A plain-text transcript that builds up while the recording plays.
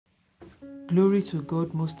Glory to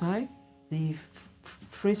God Most High. The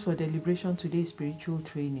phrase for deliberation today is spiritual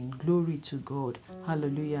training. Glory to God.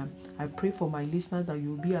 Hallelujah. I pray for my listeners that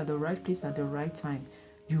you will be at the right place at the right time.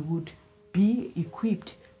 You would be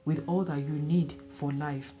equipped with all that you need for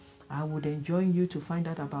life. I would enjoin you to find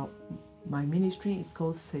out about my ministry. It's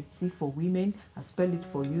called CET-c for Women. I spell it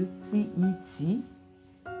for you. CET-c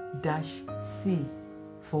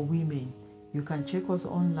for Women. You can check us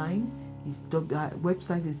online. Our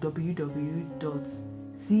website is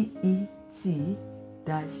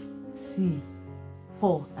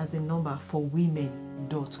www.cet-c4 as a number for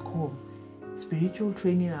women.com. Spiritual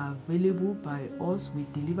training are available by us. We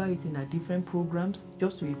deliver it in our different programs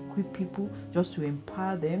just to equip people, just to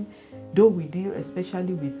empower them. Though we deal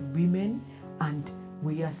especially with women, and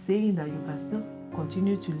we are saying that you can still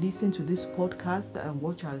continue to listen to this podcast and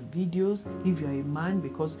watch our videos if you are a man,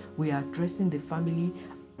 because we are addressing the family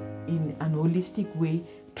in an holistic way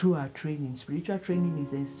through our training. Spiritual training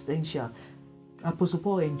is essential. Apostle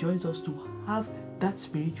Paul enjoins us to have that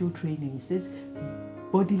spiritual training. He says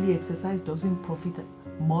bodily exercise doesn't profit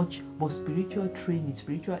much, but spiritual training,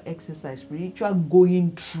 spiritual exercise, spiritual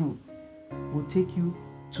going through will take you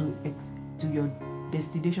to your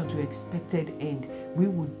destination, to expected end. We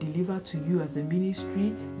will deliver to you as a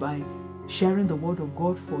ministry by sharing the word of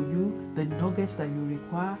God for you, the nuggets that you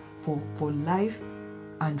require for life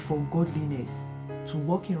and for godliness, to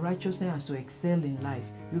walk in righteousness and to excel in life.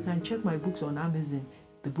 You can check my books on Amazon.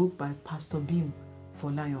 The book by Pastor Bim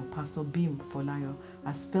for Lion. Pastor Bim for Lion.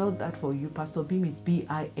 I spelled that for you. Pastor Bim is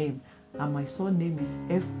B-I-M, and my surname is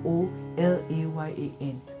F-O-L-A-Y-A-N.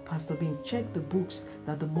 Pastor Bim. Check the books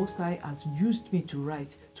that the Most High has used me to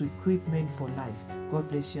write to equip men for life. God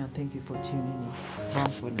bless you and thank you for tuning in. Bye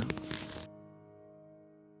for now.